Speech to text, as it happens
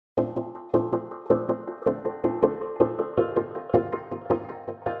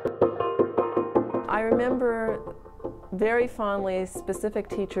I remember very fondly specific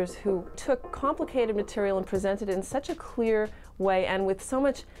teachers who took complicated material and presented it in such a clear way and with so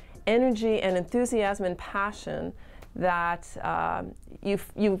much energy and enthusiasm and passion that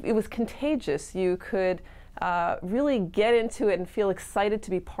it was contagious. You could really get into it and feel excited to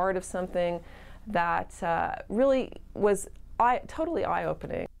be part of something that really was totally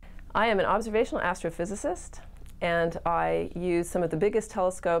eye-opening. I am an observational astrophysicist, and I use some of the biggest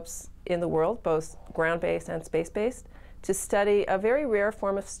telescopes in the world, both ground-based and space-based, to study a very rare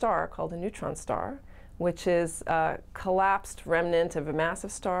form of star called a neutron star, which is a collapsed remnant of a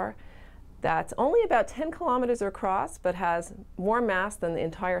massive star that's only about 10 kilometers across, but has more mass than the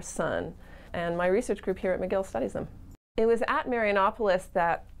entire sun. And my research group here at McGill studies them. It was at Marianopolis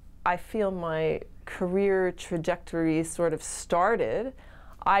that I feel my career trajectory sort of started.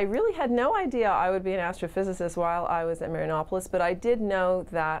 I really had no idea I would be an astrophysicist while I was at Marianopolis, but I did know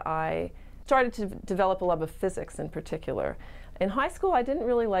that I started to develop a love of physics in particular. In high school, I didn't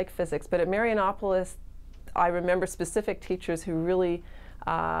really like physics, but at Marianopolis, I remember specific teachers who really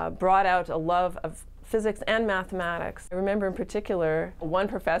brought out a love of physics and mathematics. I remember in particular one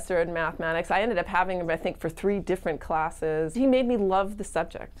professor in mathematics. I ended up having him, I think, for 3 different classes. He made me love the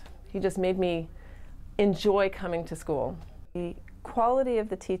subject. He just made me enjoy coming to school. The quality of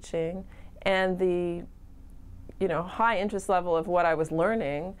the teaching and the high interest level of what I was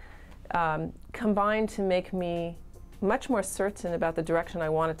learning combined to make me much more certain about the direction I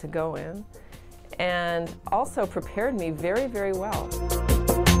wanted to go in, and also prepared me very, very well.